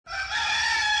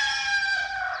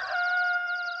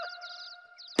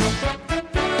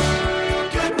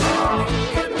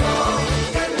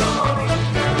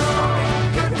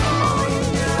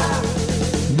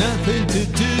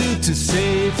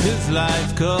his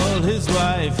life, called his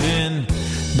wife in.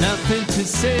 Nothing to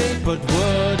say, but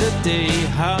what a day.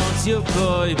 How's your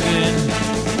boy been?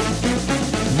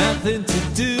 Nothing to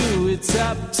do, it's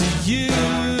up to you.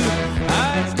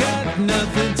 I've got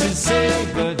nothing to say,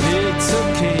 but it's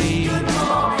okay. Good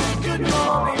morning, good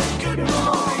morning, good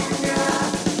morning,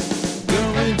 yeah.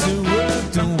 Going to work,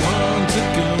 don't want to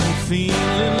go,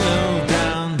 feeling low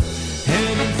down.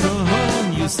 Heading for home,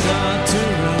 you start to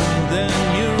run, then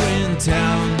you're in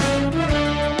town.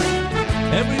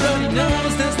 Everybody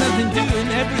knows there's nothing doing,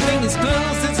 everything is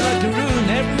closed, it's like a ruin.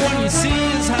 Everyone you see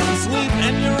is half asleep,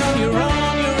 and you're on your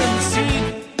own, you're in the street.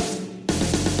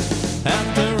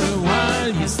 After a while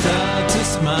you start to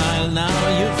smile, now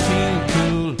you feel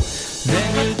cool. Then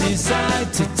you decide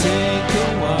to take a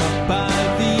walk by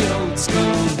the old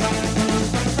school.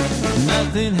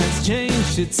 Nothing has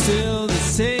changed, it's still the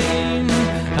same.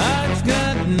 I've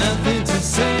got nothing to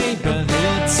say, but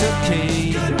it's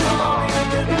okay. Good morning,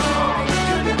 good morning,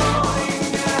 good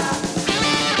morning, yeah.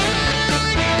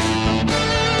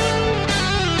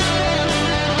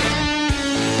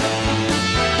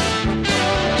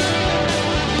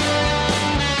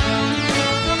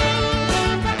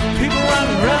 People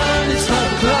running around, it's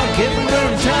 12 o'clock. Everywhere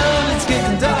in town, it's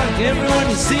getting dark. Everyone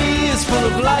you see is full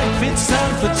of life. It's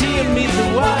time for tea and meet the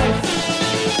wife.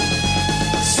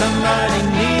 Somebody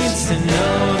needs to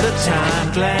know the time.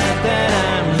 Glad that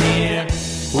I'm here.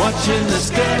 Watching the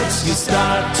skirts, you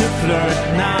start to flirt.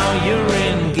 Now you're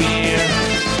in gear.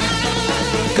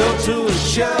 Go to a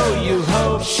show, you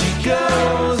hope she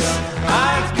goes.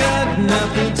 I've got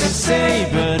nothing to say,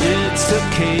 but it's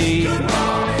okay.